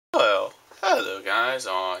Hello guys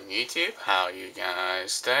on YouTube, how you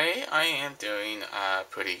guys today? I am doing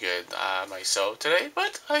pretty good myself today,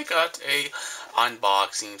 but I got a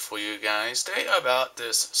unboxing for you guys today about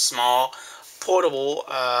this small portable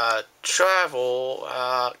travel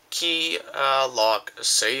key lock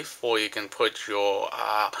safe where you can put your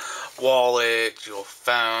wallet, your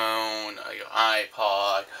phone, your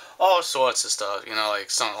iPod, all sorts of stuff, you know,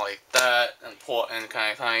 like something like that, important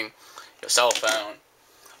kind of thing, your cell phone,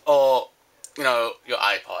 or your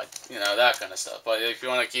iPod, that kind of stuff. But if you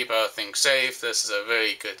want to keep everything safe, this is a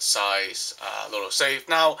very good size little safe.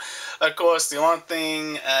 Now, of course, the one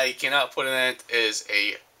thing you cannot put in it is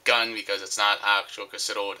a gun, because it's not actually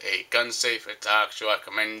considered a gun safe. It's actually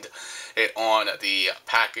recommend it on the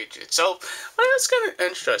package itself. But it's kind of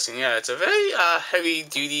interesting. Yeah, it's a very heavy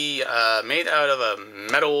duty, made out of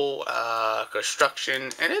a metal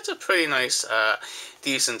construction, and it's a pretty nice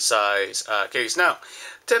decent size case. Now,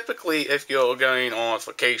 typically, if you're going on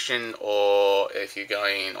vacation or if you're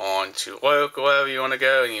going on to work or wherever you want to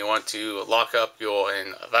go and you want to lock up your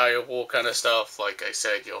invaluable kind of stuff, like I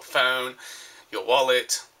said, your phone, your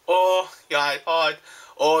wallet, or your iPod,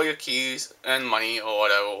 or your keys and money or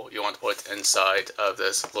whatever you want to put inside of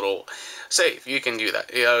this little safe, you can do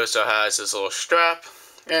that. It also has this little strap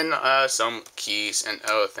and some keys and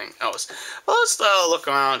everything else. Well, let's look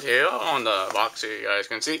around here on the box here. You guys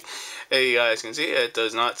can see. It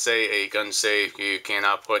does not say a gun safe. You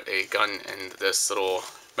cannot put a gun in this little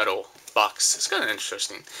metal box. It's kind of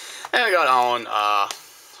interesting. And we got our own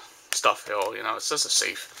stuff here. It's just a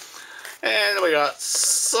safe. And we got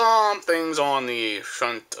some things on the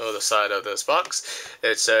front of the side of this box.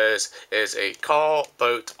 It says it's a car,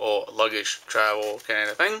 boat, or luggage travel kind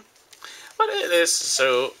of thing. But it is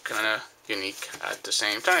so kind of unique at the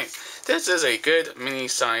same time. This is a good mini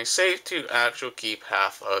size safe to actually keep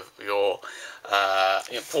half of your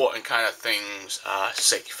important kind of things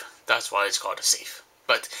safe. That's why it's called a safe.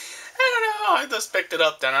 But I don't know, I just picked it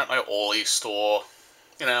up down at my Ollie store.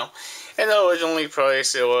 And the originally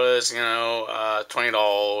price it was,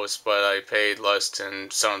 $20, but I paid less than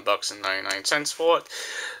 $7.99 for it.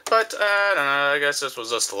 But I don't know, I guess this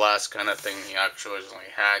was just the last kind of thing he actually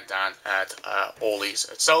originally had down at Ollie's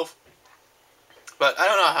itself. But I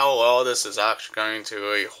don't know how well this is actually going to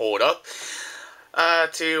really hold up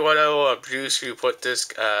to whatever abuse you put this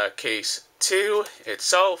case to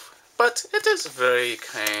itself. But it is very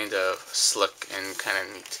kind of slick and kind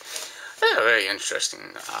of neat. It's a very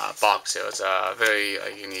interesting box here. It's a very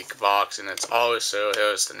unique box, and it's also,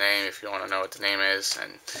 here's the name if you want to know what the name is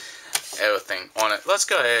and everything on it. Let's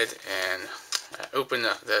go ahead and open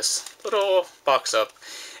this little box up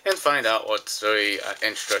and find out what's very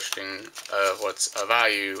interesting, what's of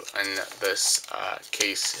value in this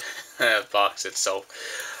case box itself.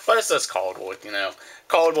 But it's just cardboard,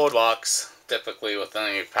 cardboard box, typically with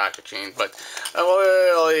any packaging, but I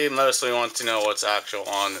really mostly want to know what's actually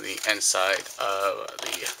on the inside of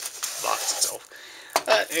the box itself.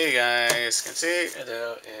 Here you guys can see,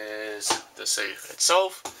 there is the safe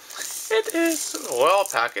itself. It is well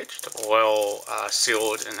packaged, well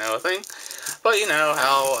sealed and everything, but you know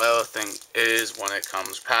how everything is when it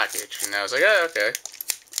comes packaged. It's like, yeah, okay.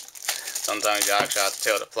 Sometimes you actually have to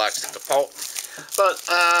tear the plastic apart. But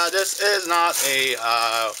this is not a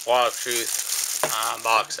waterproof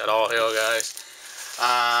box at all here, guys.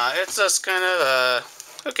 It's just kind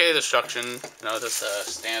of okay destruction, just a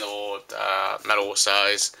standard metal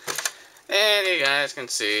size. And you guys can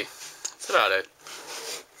see, that's about it.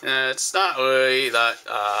 It's not really that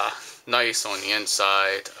nice on the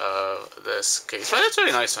inside of this case, but it's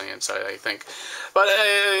really nice on the inside, I think. But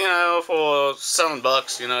for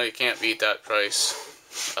 $7, you can't beat that price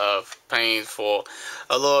of paying for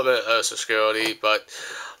a little bit of security. But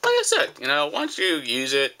like I said, once you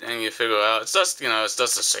use it and you figure out, it's just it's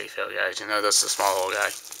just a safe here, guys. This is a small little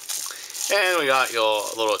guy. And we got your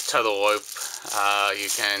little tether rope. You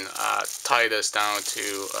can tie this down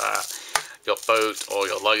to your boat or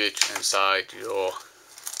your luggage inside your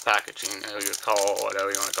packaging, or your car, or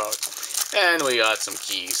whatever you want to call it. And we got some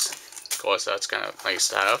keys. Of course, that's kind of nice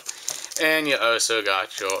to have. And you also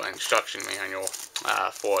got your instruction manual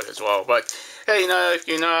for it as well. But hey, if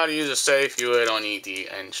you know how to use a safe, you really don't need the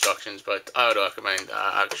instructions. But I would recommend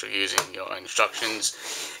actually using your instructions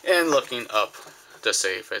and looking up the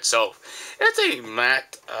safe itself. It's a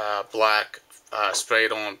matte black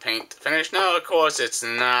sprayed on paint finish. Now, of course, it's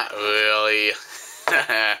not really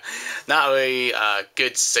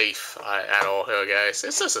good safe at all here, guys.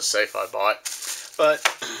 It's just a safe I bought. But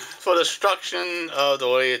for the construction of the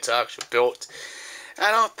way it's actually built, I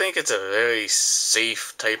don't think it's a very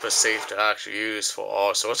safe type of safe to actually use for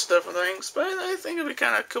all sorts of different things, but I think it'd be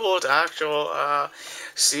kind of cool to actually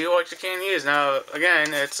see what you can use. Now,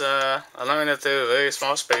 again, it's limited to a very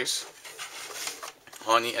small space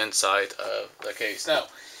on the inside of the case. Now,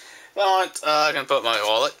 if I want, I can put my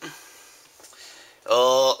wallet,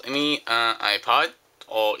 or any iPod,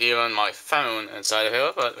 or even my phone inside of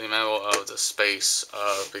here, but remember of the space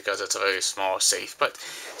because it's a very small safe. But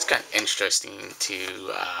it's kind of interesting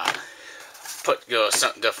to put your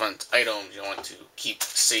certain different items you want to keep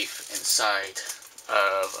safe inside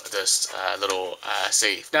of this little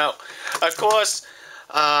safe. Now, of course,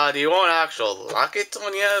 you won't actually lock it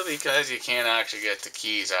on you because you can't actually get the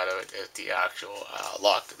keys out of it if the actual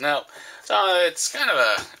locked it. Now, so it's kind of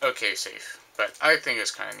a okay safe, but I think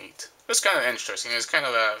it's kind of neat. It's kind of interesting. It's kind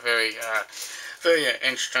of a very, very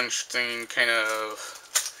interesting kind of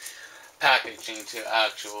packaging to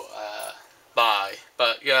actual buy.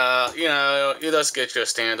 But yeah, you know, you just get your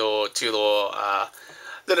standard two little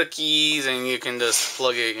keys, and you can just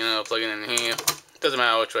plug it, plug it in here. Doesn't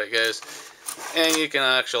matter which way it goes, and you can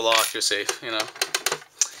actually lock your safe,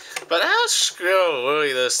 But how secure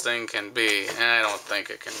really this thing can be, and I don't think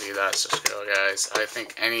it can be that secure, guys. I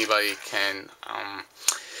think anybody can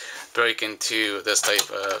break into this type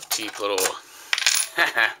of cheap little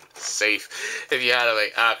safe. If you had a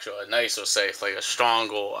nicer safe, like a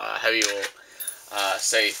stronger, heavier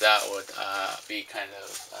safe, that would be kind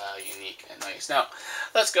of unique and nice. Now,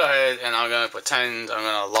 let's go ahead and I'm going to pretend I'm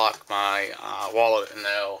going to lock my wallet in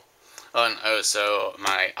there, and also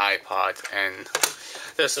my iPod, and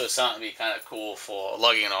this was something to be kind of cool for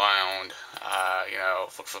lugging around,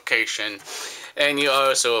 for vacation. And you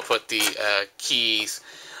also put the keys,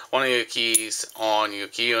 one of your keys on your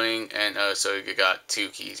keyring, and also you got two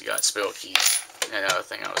keys, you got spare keys and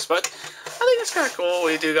everything else. But I think it's kind of cool.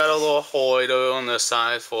 We do got a little holder on the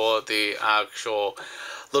side for the actual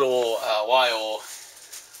little wire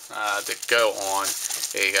to go on.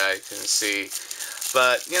 Here you guys can see.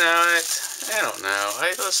 But, I don't know.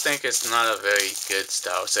 I just think it's not a very good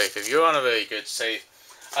style safe. If you're on a very good safe,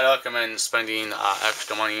 I recommend spending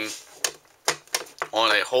extra money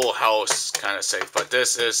on a whole house kind of safe. But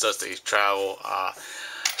this is just a travel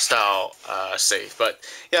style safe. But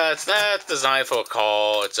yeah, it's not designed for a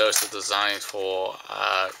car. It's also designed for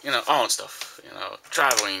own stuff,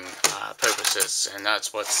 traveling purposes, and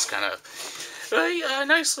that's what's kind of very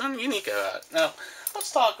nice and unique about it. Now,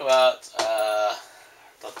 let's talk about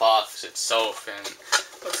the box itself, and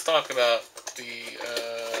let's talk about the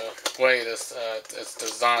way this is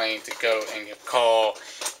designed to go in your car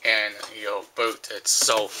and your boat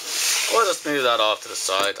itself. We'll just move that off to the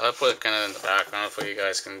side. I'll put it kind of in the background for you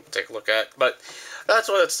guys can take a look at. But that's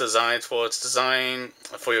what it's designed for. It's designed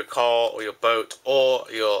for your car or your boat or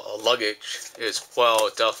your luggage as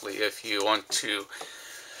well, definitely, if you want to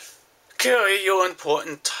carry your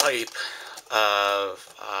important type of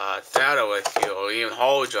data with you, or even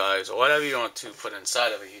hard drives, or whatever you want to put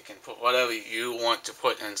inside of it. You can put whatever you want to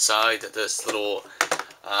put inside this little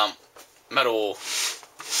metal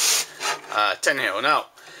tin here. Now,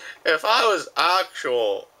 if I was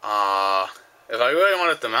if I really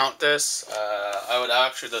wanted to mount this, I would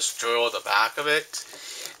actually just drill the back of it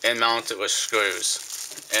and mount it with screws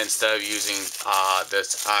instead of using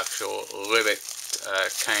this actual rivet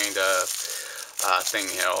kind of thing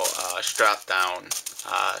here, strap down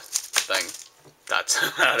thing. That's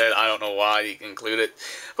about it. I don't know why you include it,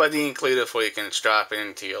 but you include it for you can strap it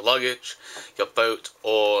into your luggage, your boat,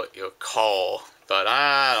 or your car. But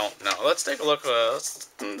I don't know. Let's take a look. Let's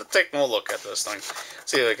take more look at this thing.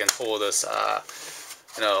 See if we can pull this,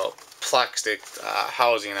 plastic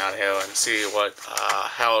housing out here and see what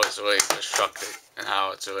how it's really constructed and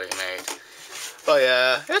how it's really made. But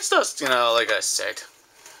yeah, it's just like I said.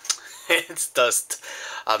 It's just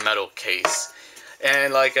a metal case,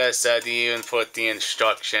 and like I said, you even put the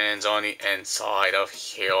instructions on the inside of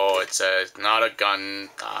here. It says not a gun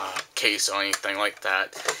case or anything like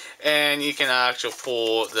that, and you can actually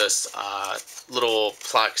pull this little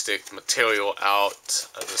plastic material out,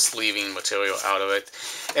 the sleeving material out of it,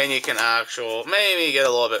 and you can actually maybe get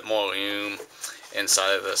a little bit more room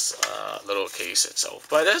inside of this little case itself.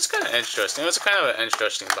 But it's kind of interesting. It's kind of an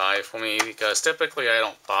interesting buy for me, because typically I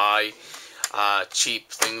don't buy cheap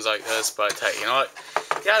things like this. But hey, you know what?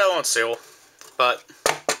 Yeah, I won't sale, but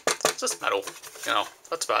it's just metal.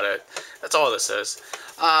 That's about it. That's all this is.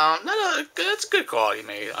 It's good quality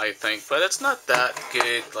made, I think, but it's not that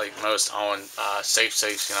good like most own safes,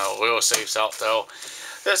 real safes out there.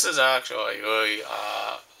 This is actually really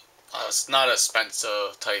it's not an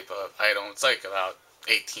expensive type of item. It's like about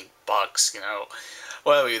 18 bucks, you know,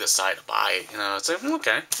 whatever you decide to buy it, you know, it's like,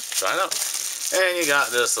 okay, try it out. And you got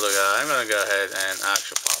this little guy. I'm going to go ahead and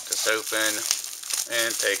actually pop this open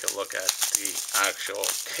and take a look at the actual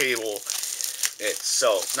cable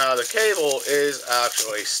itself. Now, the cable is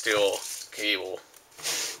actually steel cable.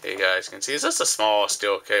 You guys can see it's just a small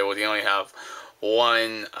steel cable. You only have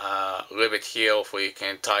one rivet here where you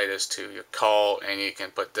can tie this to your call, and you can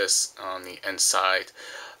put this on the inside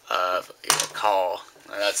of your call.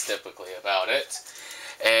 And that's typically about it.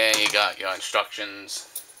 And you got your instructions,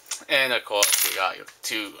 and of course you got your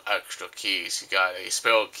 2 extra keys. You got a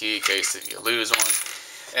spell key in case that you lose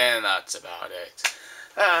one, and that's about it.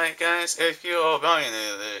 Alright guys, if you are brand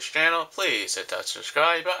new to this channel, please hit that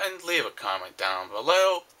subscribe button, leave a comment down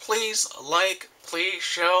below, please like, please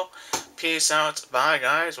share, peace out, bye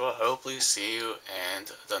guys, we'll hopefully see you in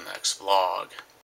the next vlog.